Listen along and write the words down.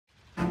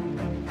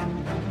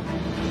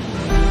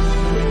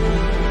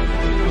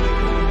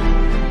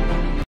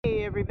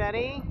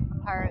everybody.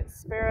 Pirate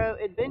Sparrow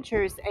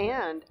Adventures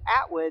and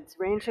Atwoods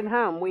Ranch and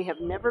Home. We have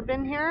never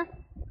been here.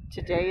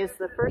 Today is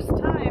the first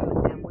time,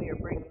 and we are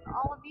bringing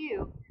all of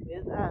you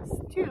with us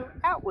to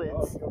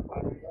Atwoods.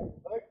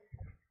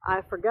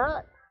 I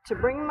forgot to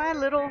bring my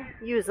little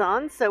use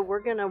on, so we're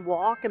going to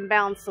walk and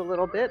bounce a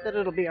little bit, but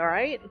it'll be all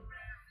right.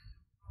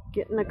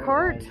 Get in the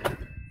cart.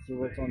 See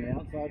what's on the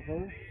outside for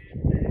you?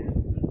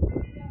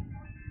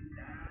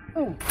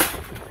 Oh.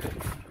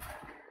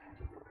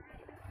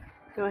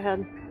 Go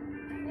ahead.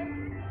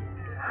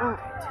 All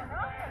right.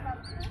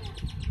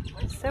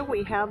 So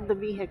we have the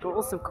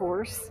vehicles, of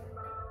course,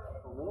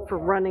 for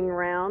running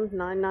around,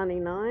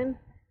 $9.99.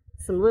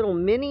 Some little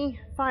mini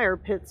fire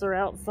pits are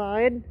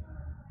outside.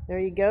 There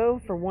you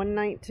go, for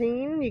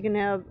 $1.19. You can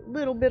have a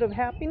little bit of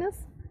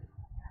happiness.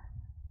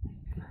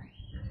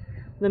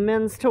 The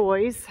men's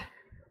toys.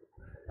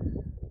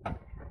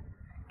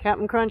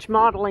 Captain Crunch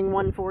modeling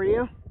one for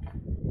you.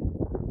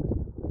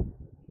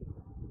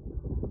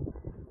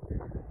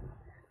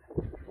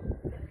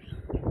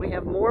 We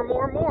have more.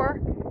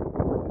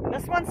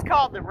 This one's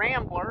called the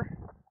Rambler,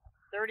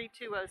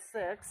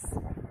 3206.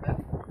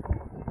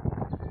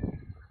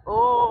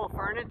 Oh,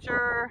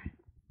 furniture.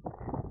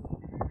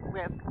 We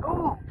have,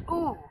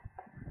 oh,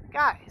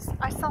 guys,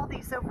 I saw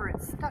these over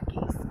at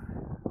Stuckey's.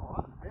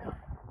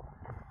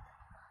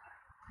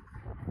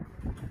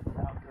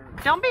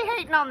 Don't be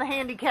hating on the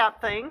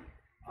handicap thing.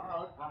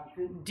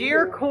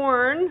 Deer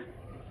corn.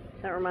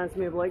 That reminds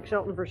me of Lake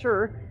Shelton for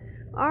sure.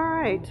 All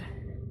right.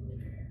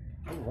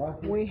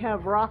 We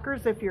have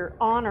rockers if you're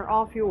on or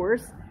off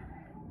yours.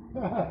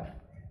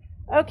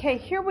 Okay,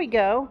 here we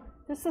go.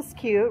 This is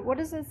cute. What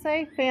does it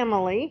say?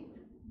 Family.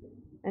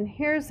 And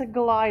here's a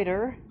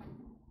glider.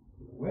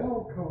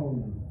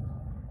 Welcome.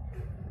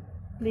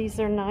 These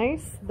are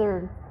nice.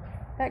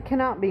 That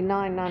cannot be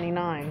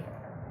 $9.99.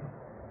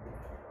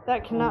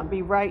 That cannot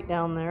be right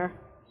down there.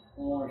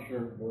 Oh,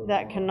 sure.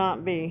 That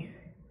cannot be.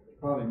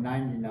 Probably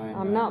 $99.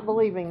 I'm not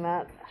believing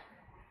that.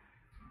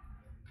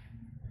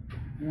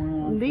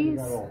 Well,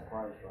 these,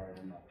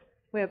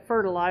 we have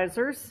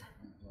fertilizers.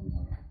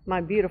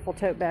 My beautiful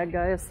tote bag,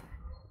 guys.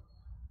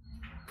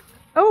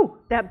 Oh,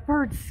 that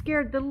bird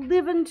scared the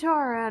living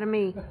tar out of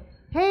me.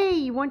 Hey,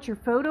 you want your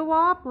photo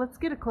op? Let's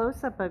get a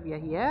close-up of you.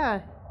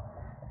 Yeah,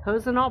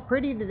 posing all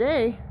pretty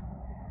today.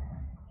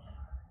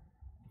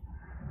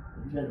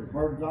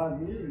 Bird's eye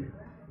view.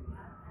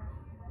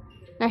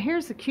 Now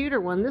here's a cuter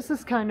one. This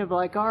is kind of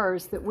like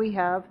ours that we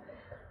have.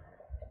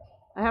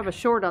 I have a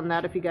short on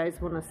that if you guys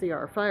want to see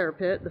our fire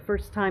pit. The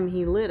first time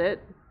he lit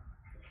it.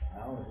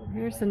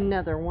 Here's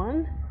another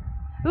one.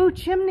 Ooh,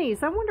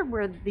 chimneys. I wonder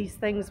where these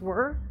things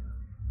were.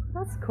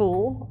 That's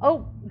cool.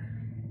 Oh,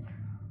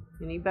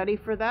 anybody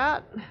for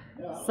that?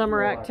 Yeah,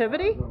 summer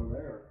activity?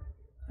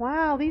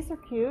 Wow, these are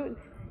cute.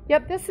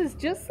 Yep, this is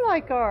just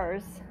like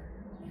ours.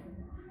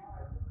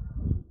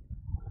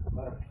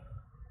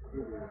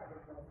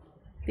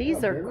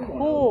 These are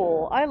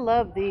cool. I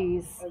love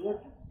these.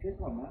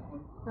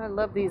 I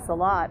love these a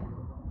lot.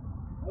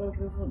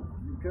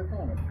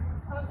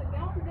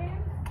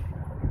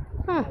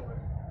 Huh.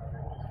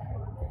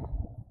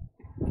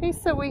 Okay,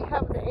 so we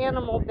have the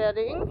animal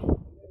bedding.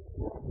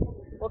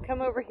 We'll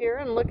come over here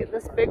and look at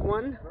this big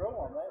one.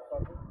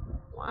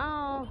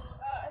 Wow.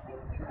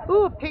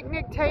 Ooh, a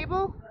picnic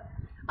table.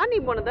 I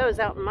need one of those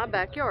out in my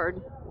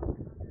backyard.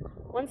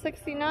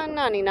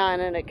 $169.99,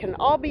 and it can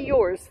all be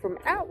yours from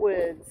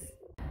Atwoods.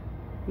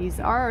 These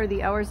are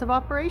the hours of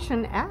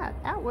operation at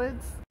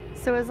Atwoods.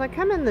 So as I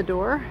come in the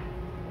door,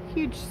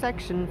 huge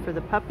section for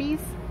the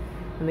puppies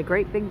and the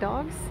great big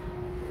dogs.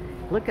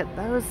 Look at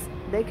those.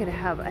 They could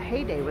have a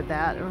heyday with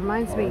that. It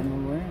reminds me.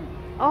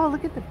 Oh,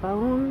 look at the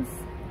bones.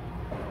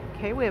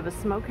 Okay, we have a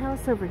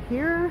smokehouse over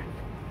here.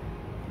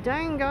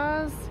 Dang,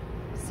 guys.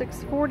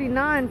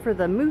 $6.49 for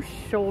the moose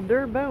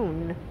shoulder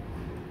bone.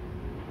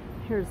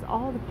 Here's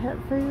all the pet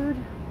food.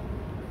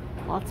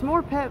 Lots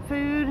more pet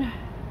food.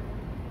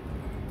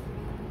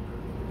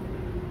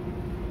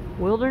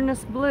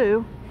 Wilderness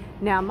Blue.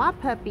 Now my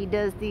puppy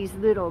does these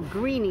little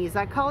greenies.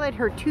 I call it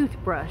her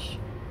toothbrush.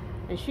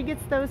 And she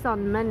gets those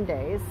on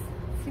Mondays.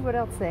 Let's see what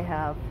else they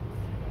have.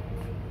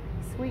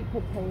 Sweet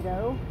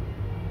potato.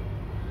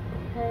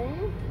 Okay.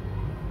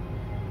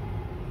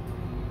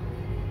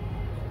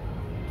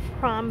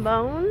 Prime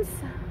bones.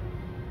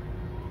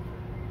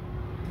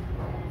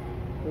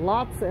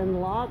 Lots and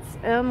lots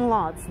and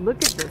lots.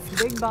 Look at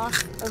this big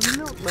box of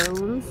milk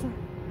bones.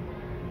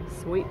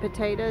 Sweet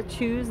potato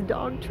chews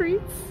dog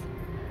treats.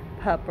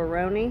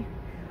 Pepperoni.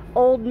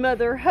 Old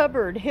Mother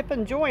Hubbard hip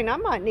and joint. I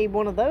might need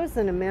one of those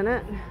in a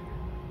minute.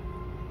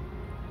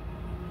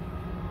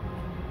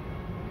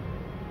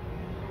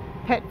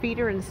 Pet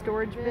feeder and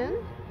storage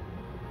bin.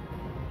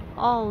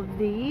 All of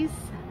these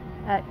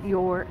at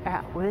your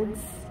Atwoods.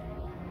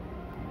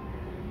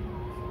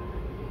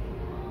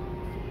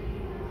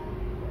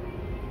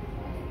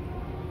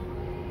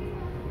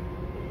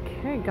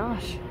 Okay,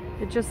 gosh,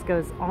 it just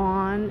goes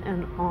on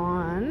and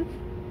on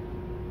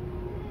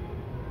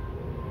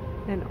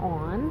and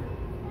on.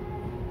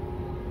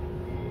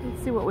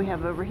 Let's see what we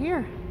have over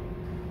here.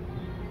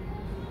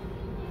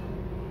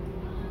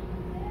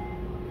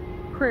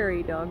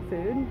 prairie dog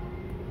food.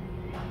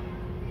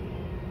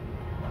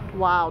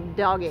 Wild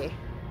doggy.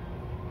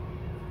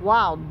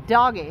 Wild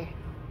doggy.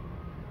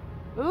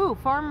 Ooh,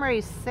 farm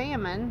raised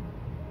salmon.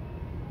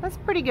 That's a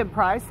pretty good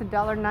price,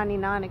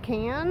 $1.99 a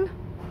can.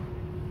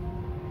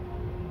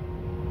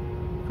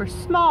 For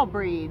small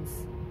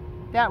breeds.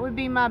 That would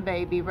be my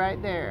baby right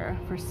there,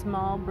 for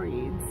small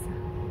breeds.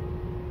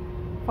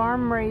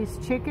 Farm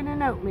raised chicken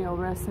and oatmeal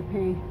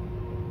recipe.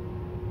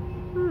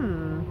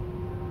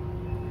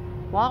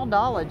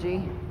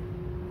 Wildology.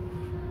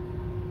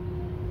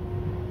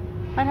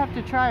 I'd have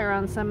to try her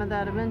on some of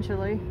that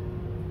eventually.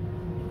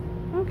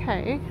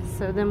 Okay,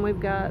 so then we've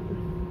got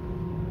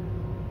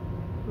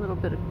a little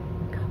bit of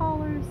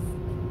collars.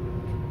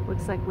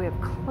 Looks like we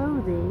have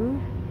clothing.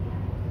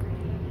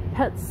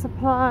 Pet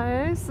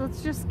supplies.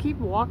 Let's just keep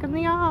walking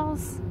the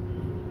aisles.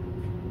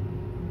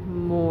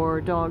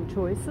 More dog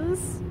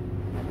choices.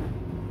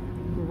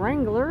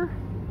 Wrangler.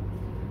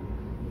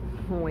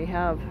 We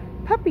have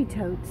puppy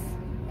totes.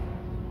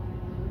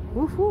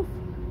 Woof woof.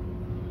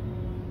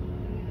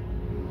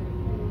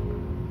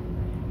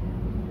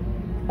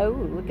 Oh,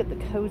 look at the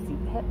cozy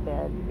pet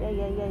bed.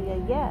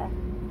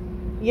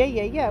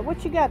 Yeah.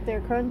 What you got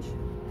there, Crunch?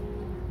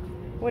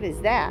 What is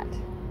that?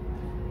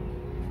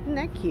 Isn't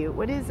that cute?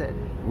 What is it?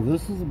 Well,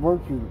 this is the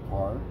bird feeder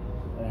part.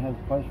 It has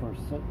a place for a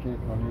sit kick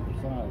on either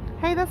side.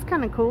 Hey, that's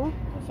kind of cool.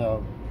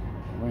 So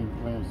when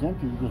it's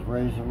empty, you just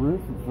raise the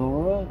roof and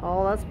fill her up.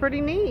 Oh, that's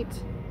pretty neat.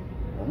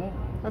 Isn't it?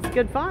 That's a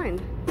good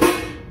find.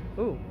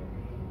 Ooh.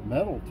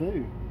 Metal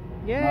too.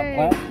 Yay.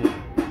 Not plastic.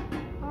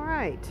 All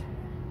right.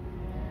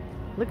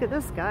 Look at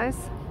this, guys.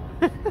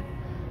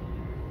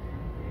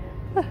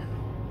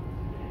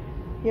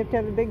 You have to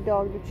have a big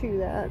dog to chew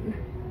that.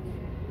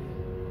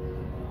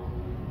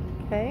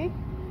 Okay.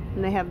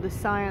 And they have the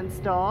science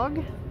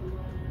dog.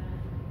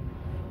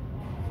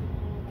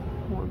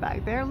 More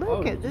back there.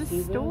 Look at this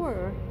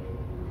store.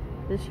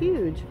 It's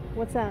huge.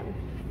 What's that?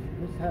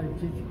 This is how you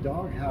teach a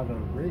dog how to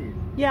read.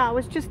 Yeah, I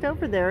was just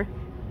over there.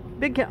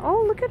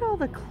 Oh, look at all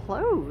the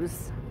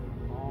clothes.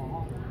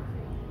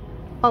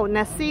 Oh,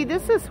 now see,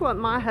 this is what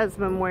my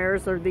husband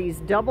wears, are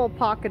these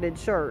double-pocketed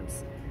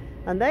shirts.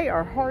 And they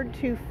are hard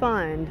to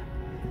find.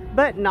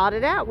 But not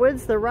at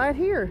Atwoods, they're right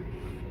here.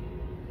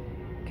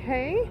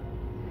 Okay.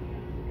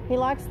 He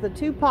likes the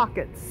 2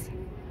 pockets.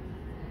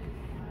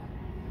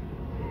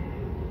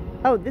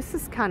 Oh, this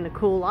is kind of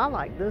cool. I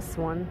like this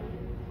one.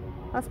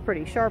 That's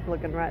pretty sharp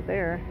looking right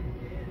there.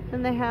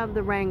 Then they have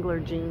the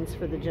Wrangler jeans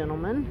for the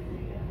gentleman.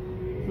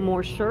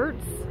 More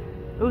shirts.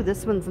 Oh,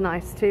 this one's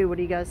nice too. What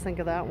do you guys think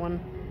of that one?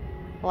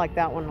 I like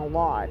that one a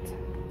lot.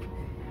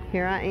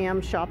 Here I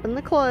am shopping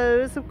the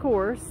clothes, of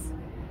course.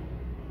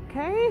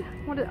 Okay.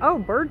 Oh,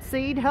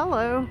 birdseed.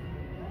 Hello.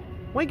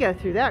 We go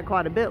through that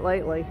quite a bit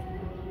lately.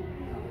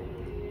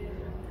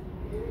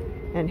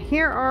 And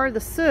here are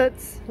the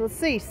soots. Let's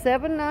see,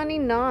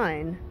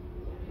 $7.99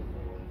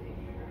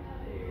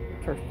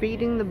 for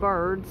feeding the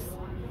birds.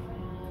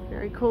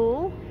 Very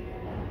cool.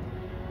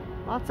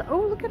 Lots of,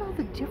 oh, look at all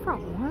the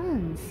different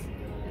ones.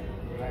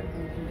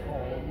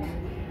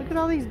 Look at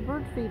all these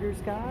bird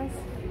feeders, guys.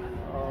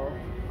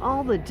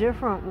 All the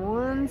different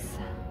ones.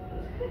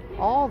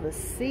 All the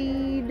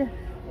seed.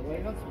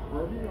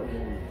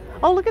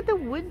 Oh, look at the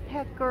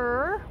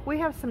woodpecker. We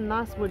have some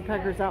nice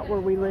woodpeckers out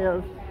where we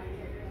live.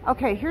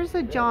 Okay, here's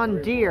a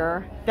John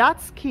Deere.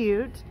 That's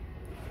cute.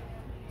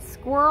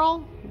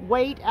 Squirrel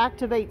weight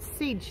activate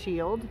seed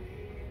shield.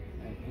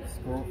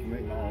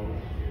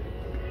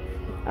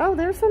 Oh,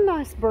 there's a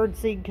nice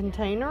birdseed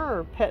container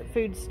or pet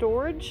food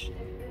storage.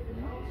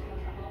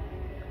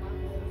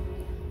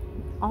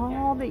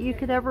 All that you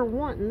could ever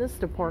want in this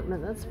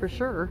department, that's for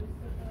sure.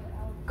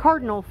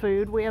 Cardinal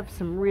food. We have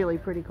some really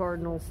pretty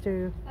cardinals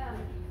too.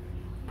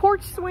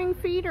 Porch swing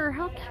feeder.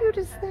 How cute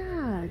is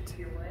that?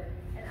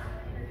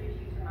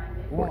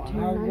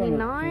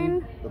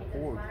 $14.99.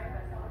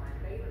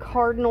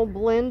 Cardinal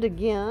blend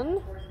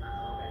again.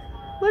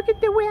 Look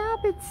at the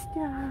rabbit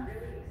stuff.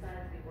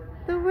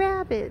 The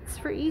rabbits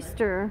for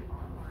Easter.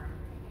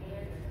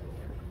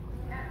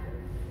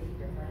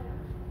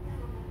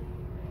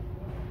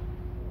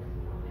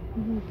 A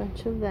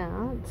bunch of that.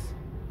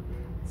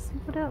 Let's see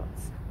what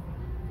else.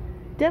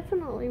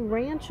 Definitely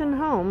ranch and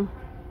home.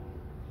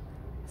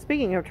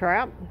 Speaking of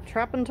trap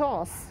and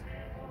toss.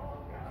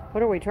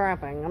 What are we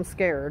trapping? I'm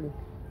scared.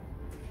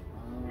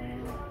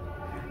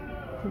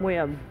 We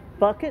have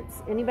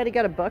buckets. Anybody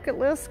got a bucket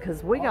list?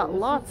 Because we got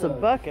lots of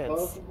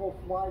buckets.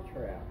 Fly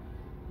trap.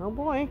 Oh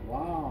boy.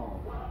 Wow.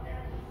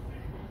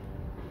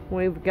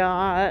 We've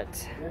got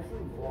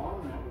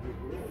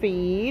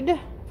feed.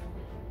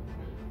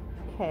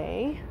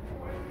 Okay.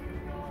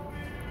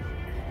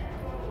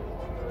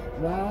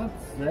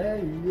 That's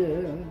it.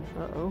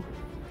 Uh-oh.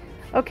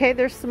 Okay,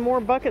 there's some more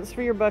buckets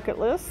for your bucket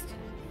list.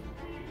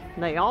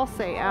 They all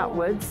say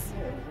Atwoods.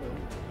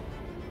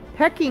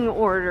 Pecking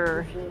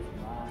order.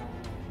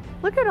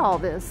 Look at all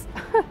this.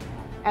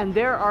 And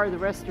there are the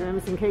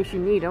restrooms in case you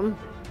need them.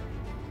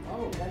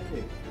 Oh, thank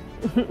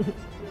you.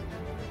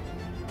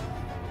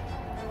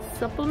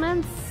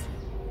 Supplements.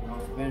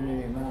 spend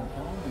any amount of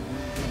time.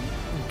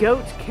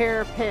 Goat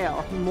care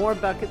pail. More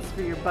buckets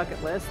for your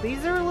bucket list.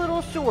 These are a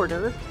little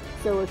shorter,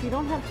 so if you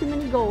don't have too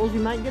many goals, you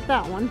might get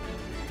that one.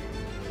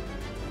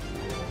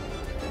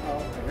 Oh,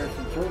 I hear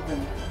some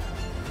chirping.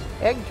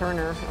 Egg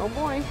turner. Oh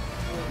boy.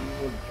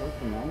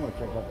 I'm gonna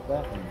check out the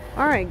bathroom.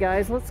 Alright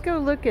guys, let's go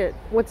look at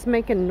what's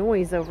making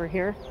noise over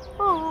here.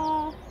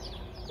 Aww,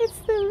 it's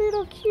the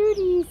little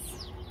cuties.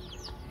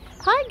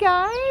 Hi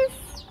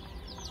guys,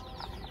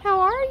 how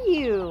are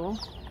you?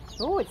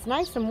 Oh, it's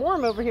nice and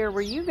warm over here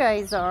where you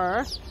guys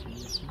are.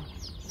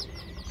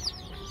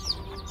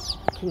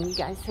 Can you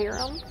guys hear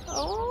them?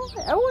 Oh,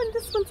 and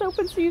this one's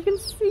open so you can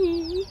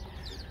see.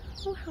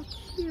 Oh, how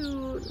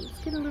cute. Let's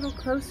get a little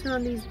closer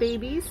on these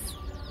babies.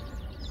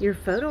 Your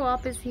photo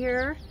op is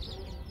here.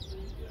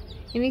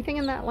 Anything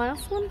in that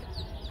last one?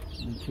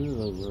 And two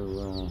of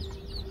those are,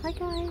 Hi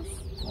guys.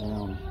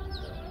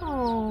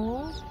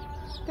 Oh,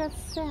 that's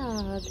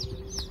sad.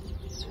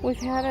 We've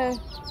had a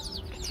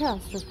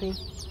catastrophe.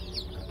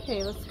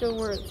 Okay, let's go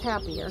where it's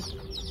happier.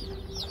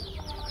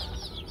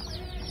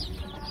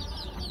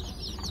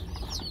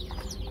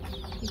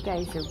 You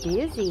guys are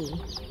busy.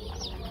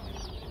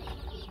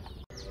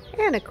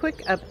 And a quick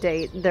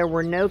update, there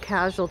were no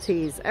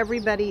casualties.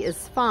 Everybody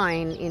is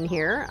fine in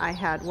here. I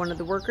had one of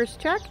the workers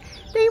check.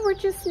 They were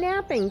just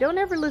napping. Don't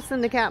ever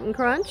listen to Captain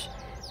Crunch.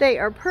 They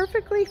are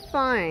perfectly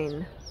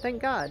fine.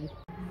 Thank God.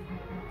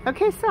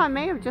 Okay, so I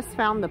may have just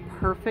found the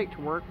perfect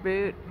work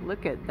boot.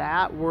 Look at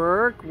that.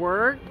 Work.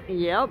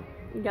 Yep.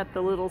 You got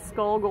the little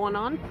skull going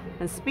on.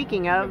 And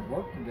speaking of,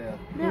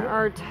 there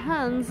are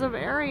tons of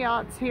air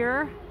yachts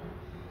here.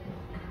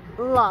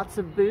 Lots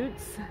of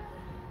boots.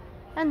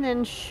 And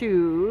then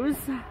shoes.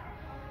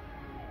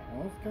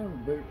 Well, it's kind of a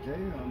boot too. I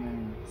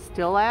mean,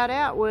 still at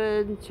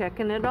Atwood,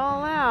 checking it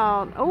all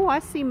out. Oh, I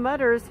see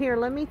mudders here.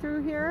 Let me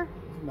through here.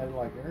 it's made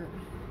like air.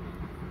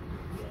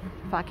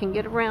 If I can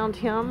get around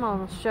him,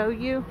 I'll show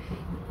you.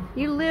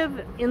 You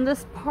live in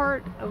this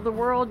part of the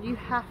world, you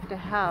have to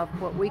have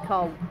what we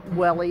call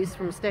wellies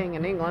from staying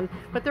in England,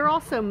 but they're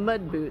also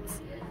mud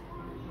boots.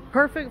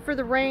 Perfect for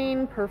the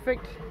rain,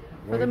 perfect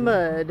for the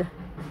mud.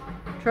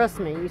 Trust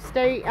me, you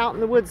stay out in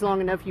the woods long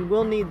enough, you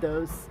will need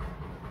those.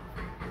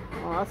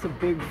 Oh, that's a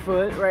big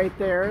foot right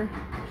there.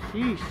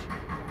 Sheesh.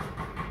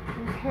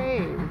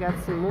 Okay, we got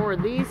some more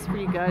of these for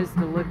you guys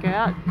to look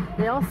at.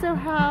 They also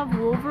have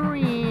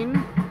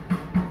Wolverine,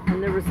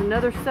 and there was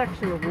another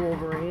section of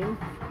Wolverine.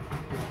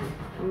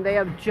 And they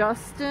have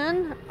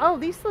Justin. Oh,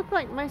 these look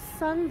like my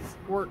son's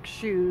work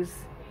shoes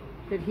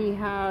that he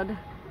had.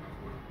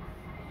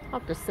 I'll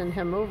have to send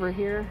him over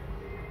here.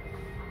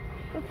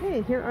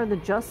 Okay, here are the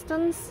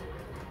Justins.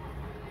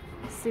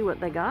 Let's see what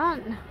they got.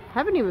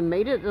 Haven't even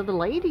made it to the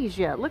ladies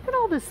yet. Look at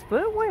all this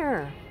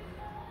footwear.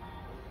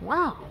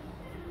 Wow.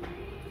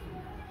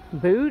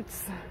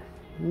 Boots.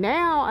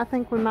 Now I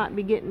think we might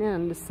be getting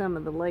into some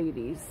of the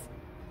ladies.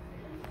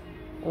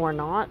 Or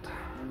not.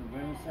 In the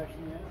women's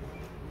section yet?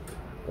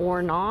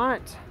 Or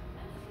not.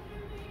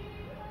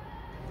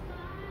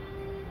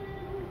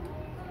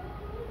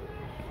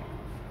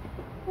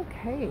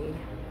 Okay.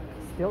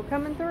 Still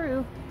coming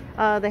through.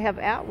 They have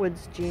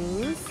Atwoods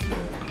jeans.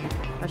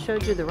 I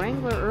showed you the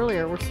Wrangler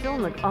earlier. We're still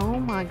in the... Oh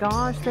my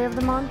gosh, they have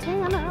the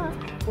Montana.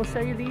 We'll show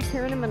you these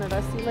here in a minute.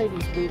 I see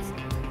ladies' boots.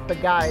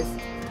 But guys,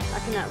 I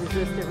cannot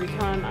resist every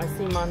time I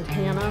see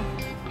Montana.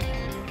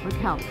 Look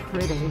how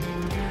pretty.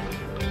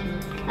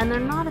 And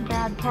they're not a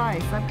bad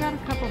price. I've got a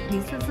couple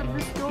pieces of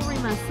this jewelry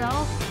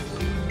myself.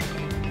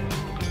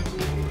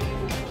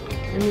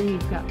 And then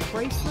you've got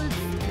bracelets,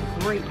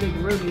 great big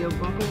rodeo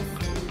buckles.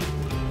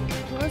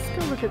 Let's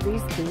go look at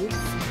these boots.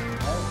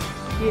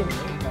 Yeah.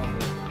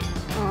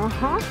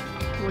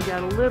 We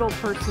got a little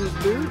person's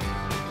boot.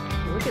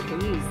 Look at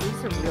these.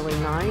 These are really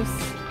nice.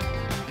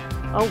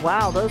 Oh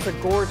wow, those are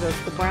gorgeous.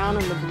 The brown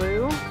and the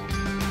blue.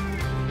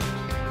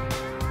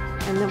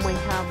 And then we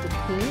have the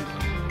pink.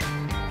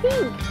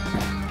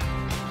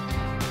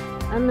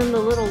 And then the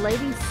little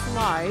lady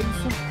slides.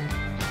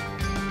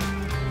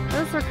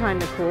 Those are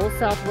kind of cool.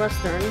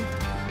 Southwestern.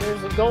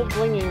 There's a gold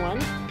blingy one.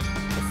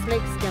 A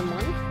snakeskin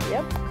one.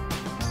 Yep.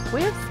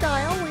 We have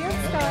style. We have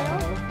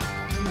style.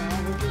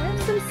 We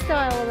have some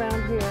style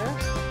around here.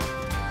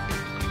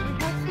 We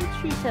have some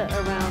cheetah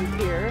around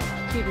here.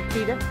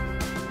 Cheetah.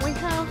 We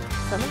have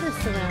some of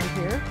this around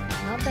here.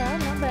 Not bad,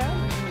 not bad.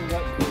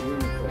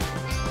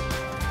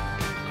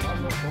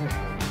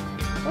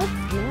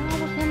 Oops, now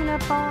we're coming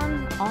up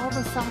on all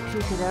the socks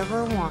you could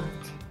ever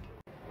want.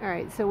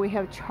 Alright, so we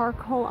have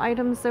charcoal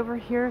items over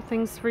here.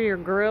 Things for your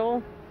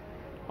grill.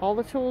 All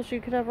the tools you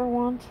could ever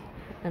want.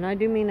 And I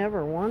do mean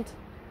ever want.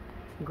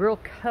 Grill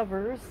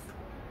covers.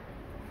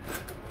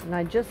 And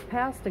I just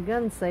passed a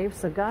gun safe,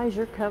 so guys,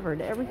 you're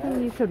covered.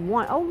 Everything you could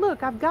want. Oh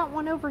look, I've got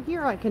one over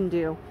here I can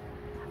do.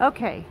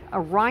 Okay, a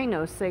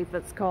rhino safe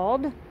it's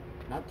called.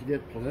 Not to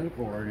get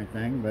political or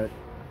anything, but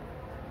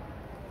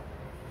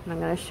I'm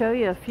going to show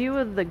you a few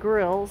of the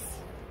grills.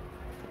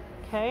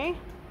 Okay,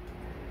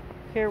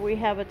 here we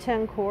have a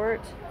 10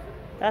 quart.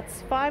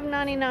 That's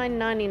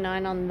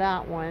 $5.99.99 on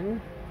that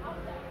one.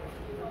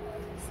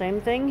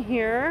 Same thing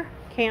here.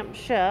 Camp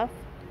Chef.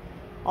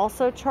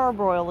 Also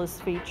charbroil is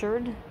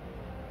featured.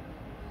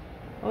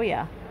 Oh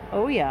yeah,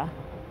 oh yeah.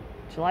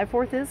 July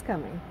 4th is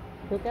coming.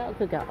 Cook out,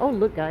 cook out. Oh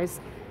look guys,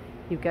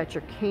 you've got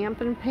your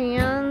camping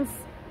pans.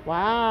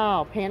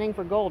 Wow, panning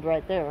for gold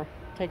right there.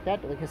 Take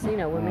that to the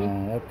casino with me.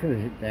 That's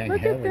pretty dang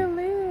Look heavy. at the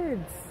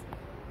lids.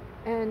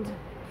 And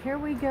here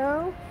we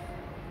go.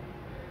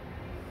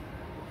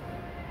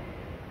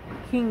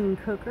 King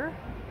cooker.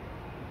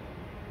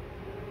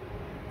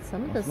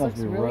 Some of this looks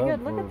really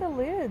good. Look at the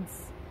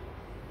lids.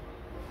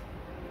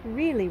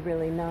 Really,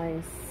 really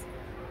nice.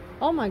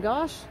 Oh my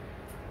gosh.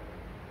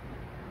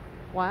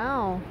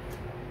 Wow.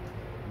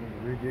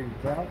 Rejig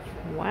couch.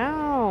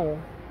 Wow.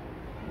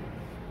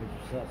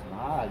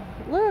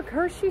 Look,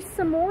 Hershey's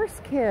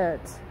S'mores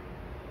kit.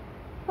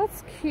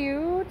 That's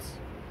cute.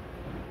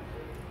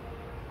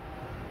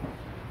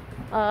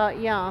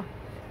 Yeah.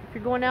 If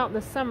you're going out in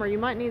the summer, you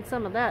might need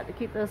some of that to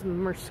keep those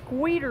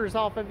mosquitoes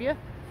off of you.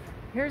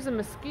 Here's a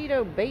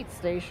mosquito bait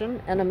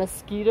station and a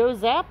mosquito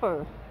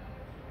zapper.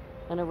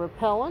 And a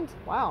repellent.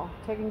 Wow,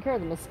 taking care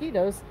of the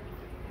mosquitoes.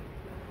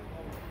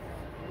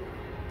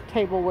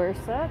 Tableware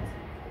set.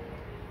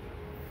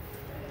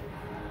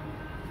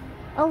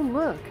 Oh,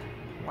 look.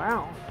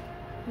 Wow.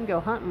 You can go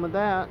hunting with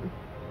that.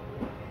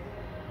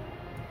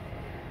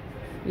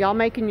 Y'all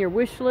making your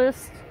wish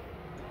list?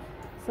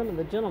 Some of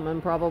the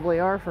gentlemen probably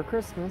are for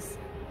Christmas.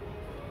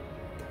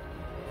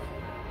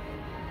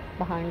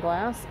 Behind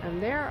glass.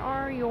 And there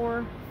are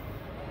your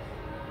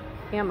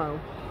ammo.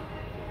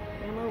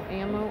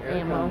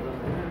 Ammo.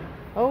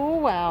 Oh,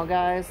 wow,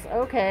 guys.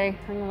 Okay,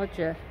 I'm going to let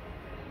you...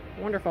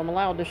 I wonder if I'm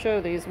allowed to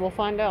show these. We'll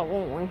find out,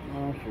 won't we?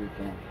 Oh, sure you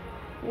can.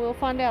 We'll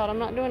find out. I'm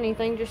not doing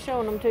anything, just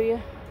showing them to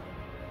you.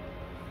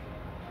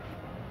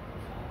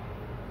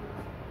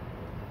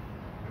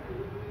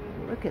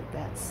 Look at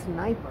that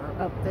sniper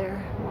up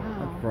there.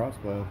 Wow. A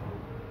crossbow.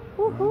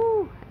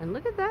 Woohoo! And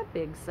look at that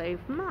big safe.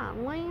 My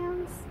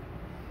lands.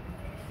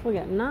 We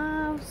got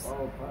knives.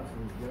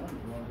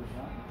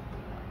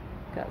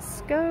 Got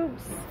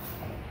scopes.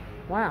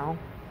 Wow.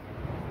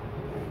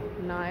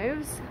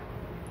 Knives.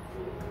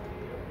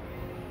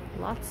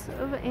 Lots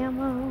of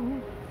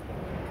ammo.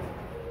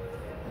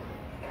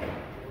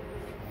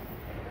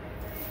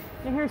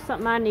 Now here's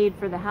something I need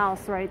for the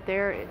house right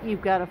there.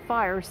 You've got a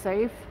fire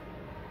safe.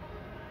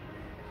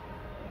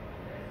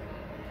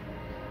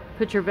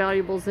 Put your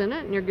valuables in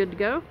it and you're good to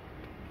go.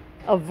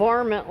 A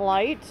varmint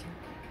light.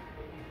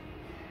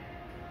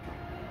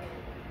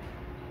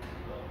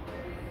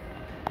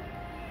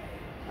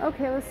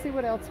 Okay, let's see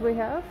what else we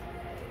have.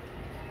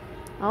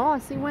 Oh, I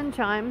see wind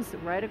chimes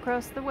right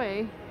across the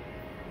way.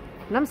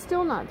 And I'm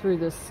still not through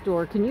this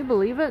store. Can you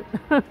believe it?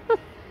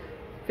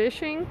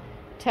 Fishing,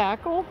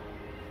 tackle.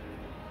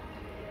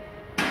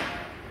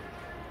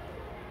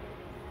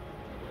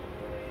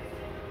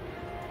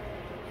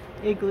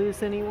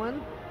 Igloos,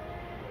 anyone?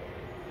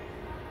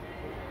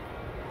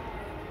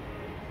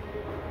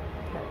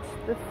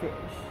 Catch the fish.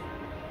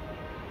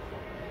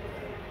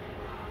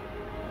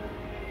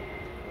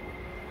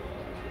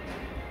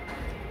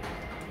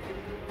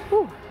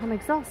 Whew, I'm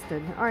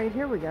exhausted. All right,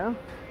 here we go.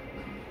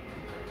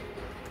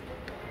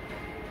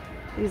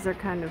 These are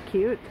kind of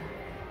cute.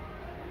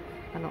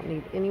 I don't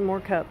need any more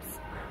cups.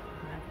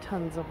 I have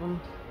tons of them.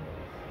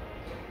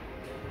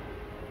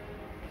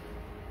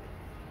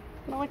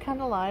 Well, I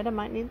kind of lied. I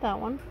might need that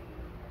one.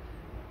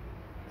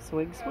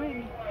 Swig,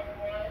 swig.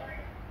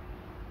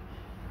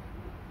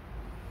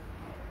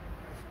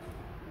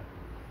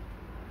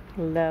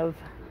 Love.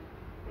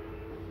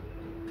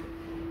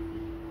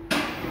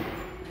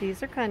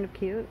 These are kind of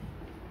cute.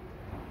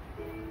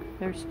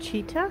 There's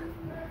cheetah.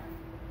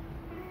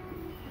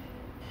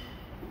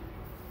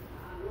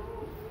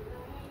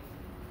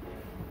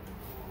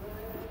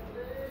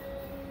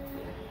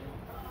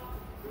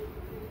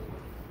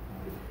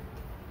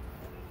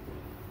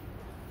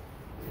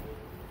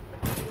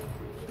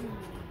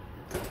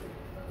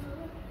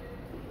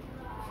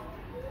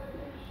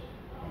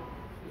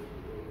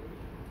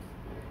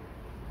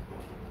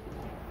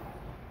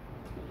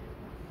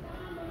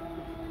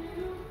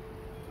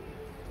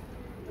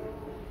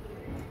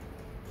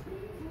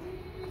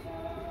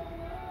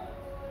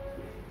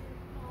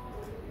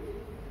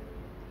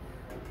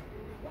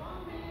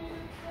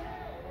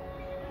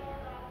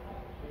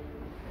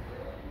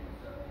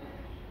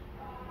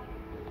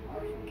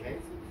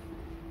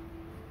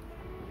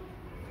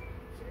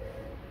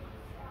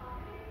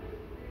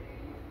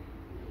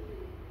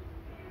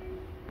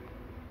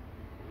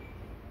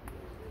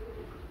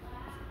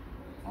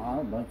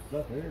 A bunch of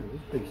stuff here. This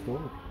is a big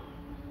store.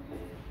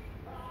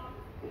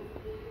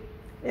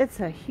 It's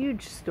a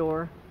huge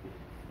store.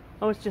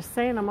 I was just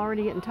saying I'm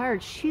already getting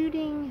tired.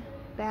 Shooting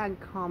bag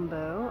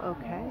combo.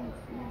 Okay.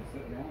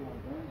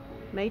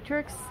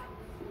 Matrix.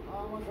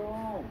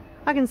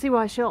 I can see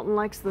why Shelton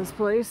likes this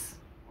place.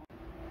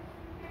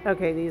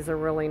 Okay, these are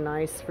really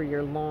nice for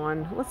your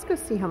lawn. Let's go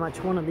see how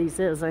much one of these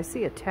is. I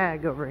see a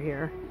tag over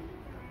here.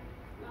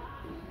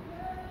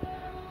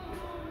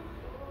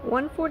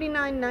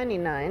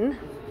 $149.99.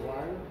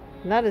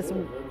 That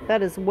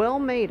is well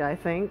made, I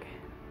think.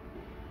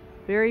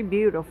 Very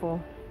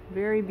beautiful.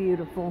 Very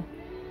beautiful.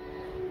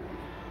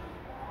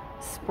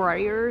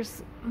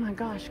 Sprayers. Oh my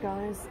gosh,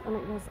 guys. And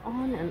it goes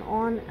on and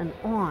on and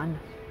on.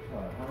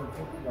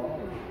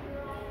 $150.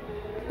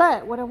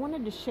 But what I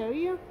wanted to show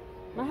you,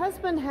 my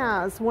husband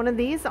has one of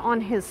these on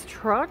his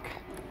truck.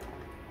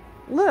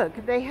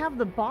 Look, they have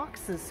the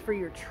boxes for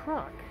your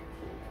truck.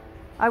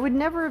 I would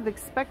never have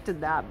expected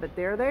that, but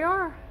there they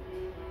are.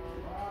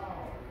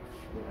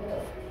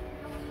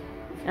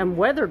 And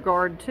weather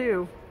guard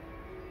too.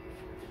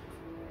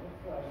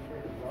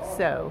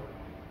 So,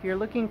 if you're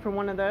looking for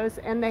one of those,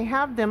 and they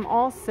have them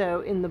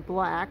also in the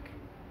black.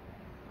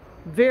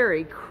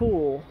 Very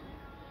cool.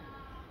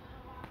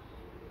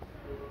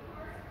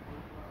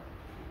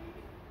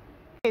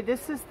 Okay,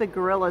 this is the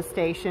gorilla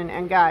station,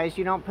 and guys,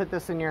 you don't put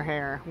this in your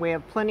hair. We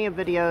have plenty of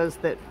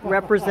videos that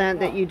represent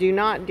that you do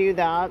not do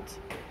that.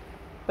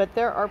 But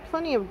there are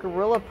plenty of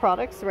gorilla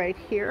products right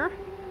here.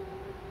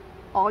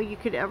 All you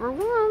could ever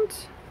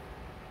want.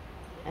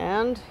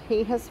 And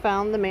he has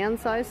found the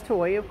man-sized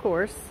toy, of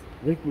course.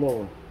 Leaf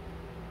blower.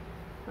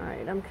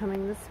 Alright, I'm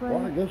coming this way.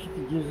 Well, I guess you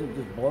could use it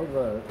to blow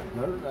the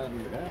dirt out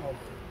of your house.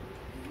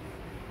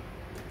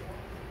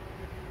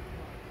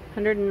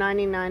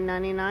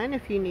 $199.99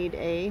 if you need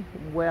a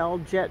well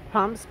jet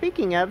pump.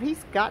 Speaking of,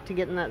 he's got to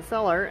get in that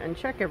cellar and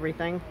check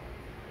everything.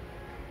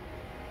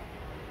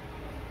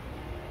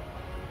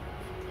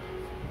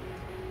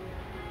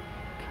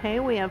 Okay,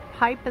 we have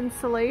pipe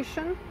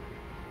insulation,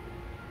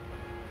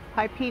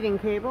 pipe heating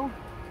cable,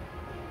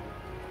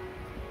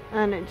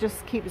 and it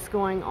just keeps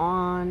going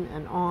on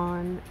and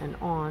on and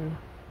on.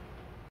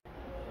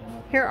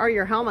 Here are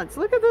your helmets.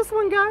 Look at this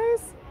one,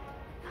 guys.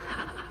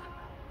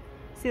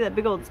 See that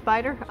big old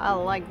spider? I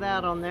like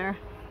that on there.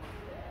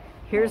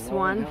 Here's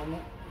one.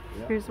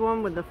 Here's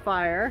one with the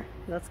fire.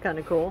 That's kind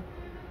of cool.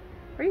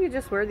 Or you could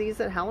just wear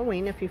these at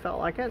Halloween if you felt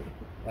like it.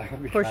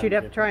 Of course, you'd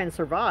have to try and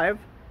survive.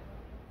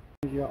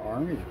 Your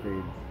army's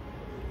food.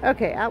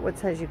 Okay, Atwoods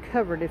has you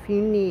covered if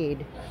you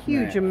need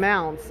huge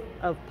amounts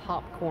of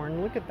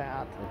popcorn. Look at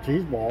that.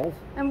 Cheese balls.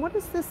 And what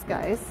is this,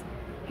 guys?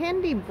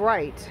 Handy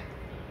Bright.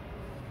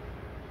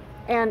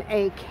 And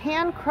a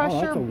can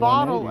crusher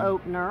bottle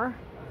opener.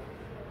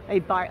 A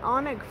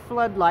bionic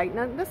floodlight.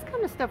 Now, this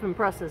kind of stuff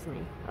impresses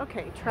me.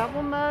 Okay,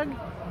 travel mug.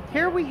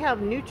 Here we have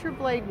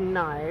NutriBlade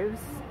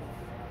knives.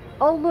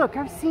 Oh, look,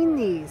 I've seen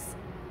these.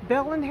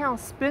 Bell &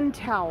 House spin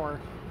tower.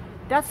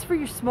 That's for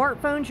your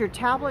smartphones, your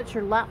tablets,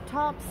 your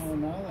laptops. Oh,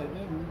 no, they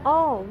didn't.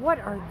 Oh, what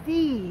are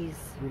these?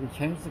 You can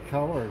change the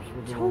colors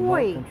with the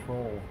remote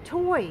control.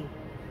 Toy.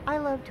 I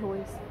love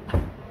toys.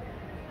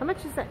 How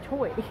much is that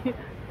toy?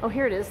 Oh,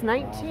 here it is.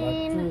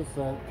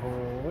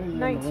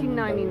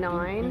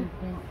 $19.99.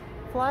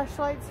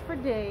 Flashlights for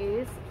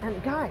days.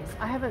 And guys,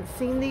 I haven't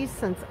seen these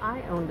since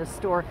I owned a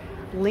store.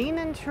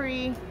 Leaning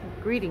Tree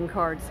greeting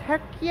cards.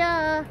 Heck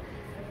yeah.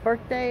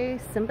 Birthday,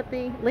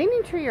 sympathy.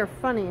 Leaning Tree are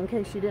funny, in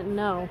case you didn't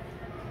know.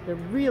 They're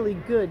really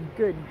good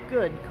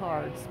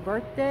cards.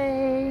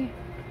 Birthday.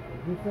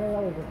 You said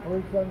that was a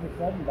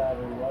 377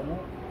 battery, wasn't it?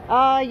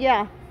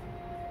 Yeah.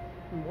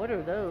 What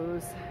are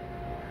those?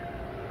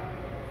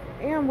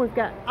 And we've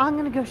got, I'm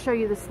going to go show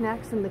you the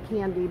snacks and the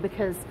candy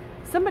because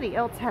somebody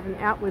else had an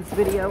Atwoods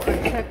video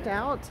I checked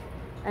out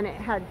and it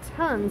had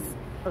tons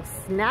of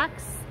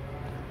snacks.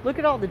 Look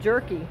at all the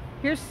jerky.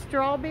 Here's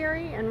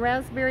strawberry and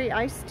raspberry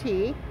iced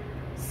tea,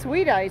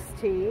 sweet iced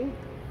tea,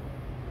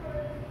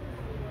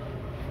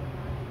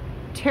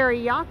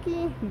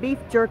 teriyaki beef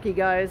jerky,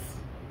 guys.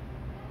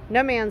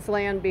 No man's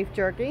land beef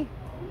jerky.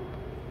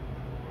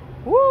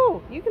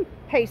 Woo! You can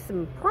pay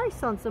some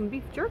price on some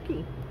beef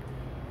jerky.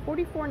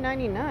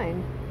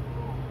 $44.99.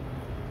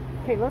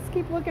 Okay, let's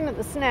keep looking at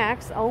the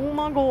snacks. Oh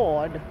my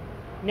god.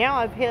 Now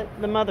I've hit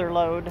the mother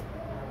load.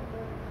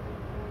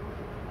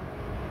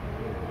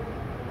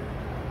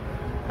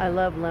 I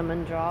love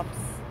lemon drops.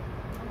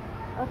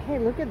 Okay,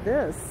 look at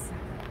this.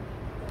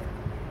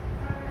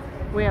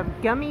 We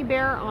have gummy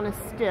bear on a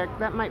stick.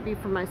 That might be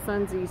for my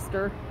son's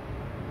Easter.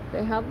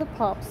 They have the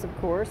pops, of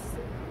course.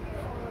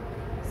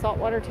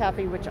 Saltwater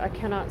taffy, which I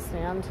cannot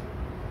stand.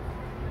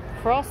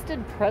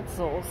 Frosted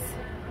pretzels.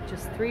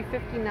 Just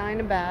 $3.59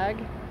 a bag.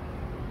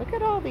 Look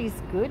at all these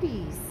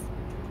goodies.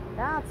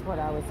 That's what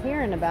I was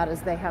hearing about,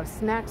 is they have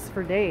snacks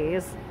for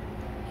days.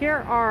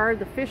 Here are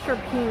the Fisher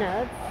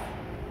peanuts.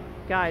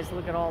 Guys,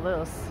 look at all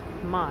this.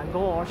 My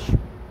gosh.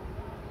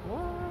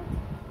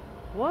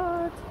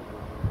 What?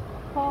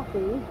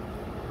 Coffee.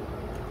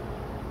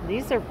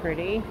 These are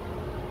pretty.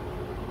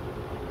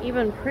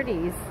 Even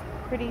pretties.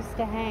 Pretties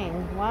to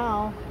hang.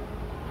 Wow.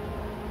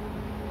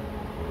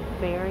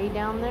 Berry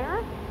down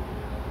there.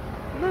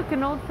 Look,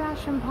 an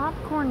old-fashioned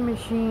popcorn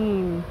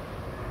machine.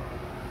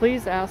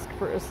 Please ask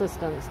for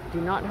assistance. Do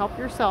not help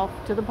yourself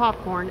to the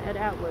popcorn at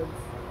Atwoods.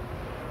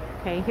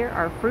 Okay, here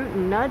are fruit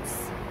and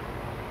nuts,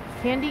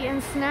 candy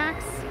and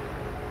snacks,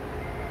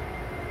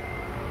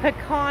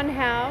 pecan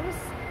halves,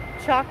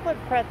 chocolate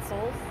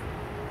pretzels.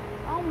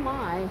 Oh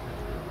my.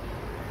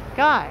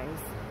 Guys.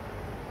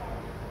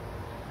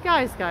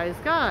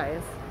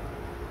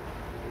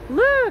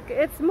 Look,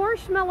 it's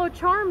marshmallow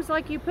charms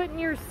like you put in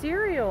your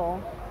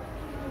cereal.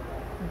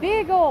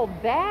 Big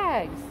old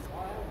bags.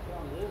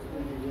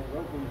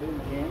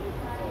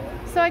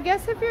 So I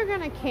guess if you're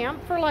gonna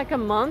camp for like a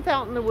month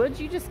out in the woods,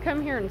 you just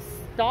come here and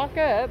stock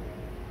up.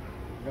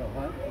 Go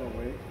hunt for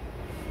a week.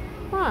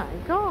 My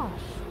gosh.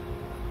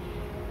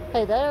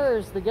 Hey,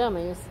 there's the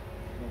gummies.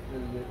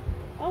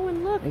 Oh,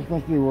 and look, It's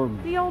like they were.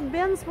 the old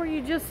bins where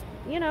you just,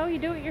 you know, you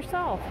do it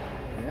yourself.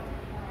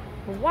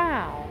 Yeah.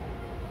 Wow.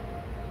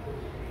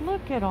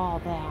 Look at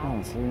all Oh,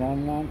 that.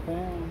 $3.99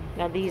 pound.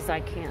 Now these I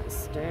can't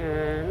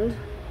stand.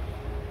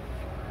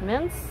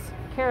 Mince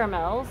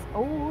caramels.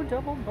 Oh,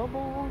 double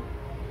bubble.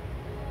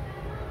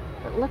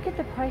 But look at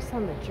the price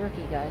on the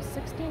jerky, guys.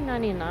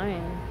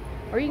 $16.99.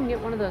 Or you can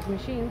get one of those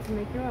machines and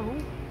make your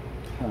own.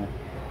 Huh.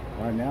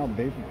 Right now,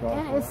 beef costs.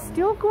 Yeah, it's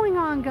still going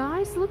on,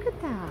 guys. Look at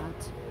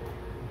that.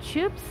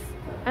 Chips.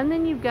 And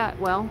then you've got,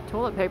 well,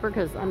 toilet paper.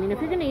 Because, I mean, if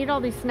you're going to eat all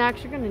these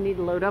snacks, you're going to need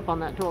to load up on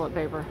that toilet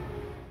paper.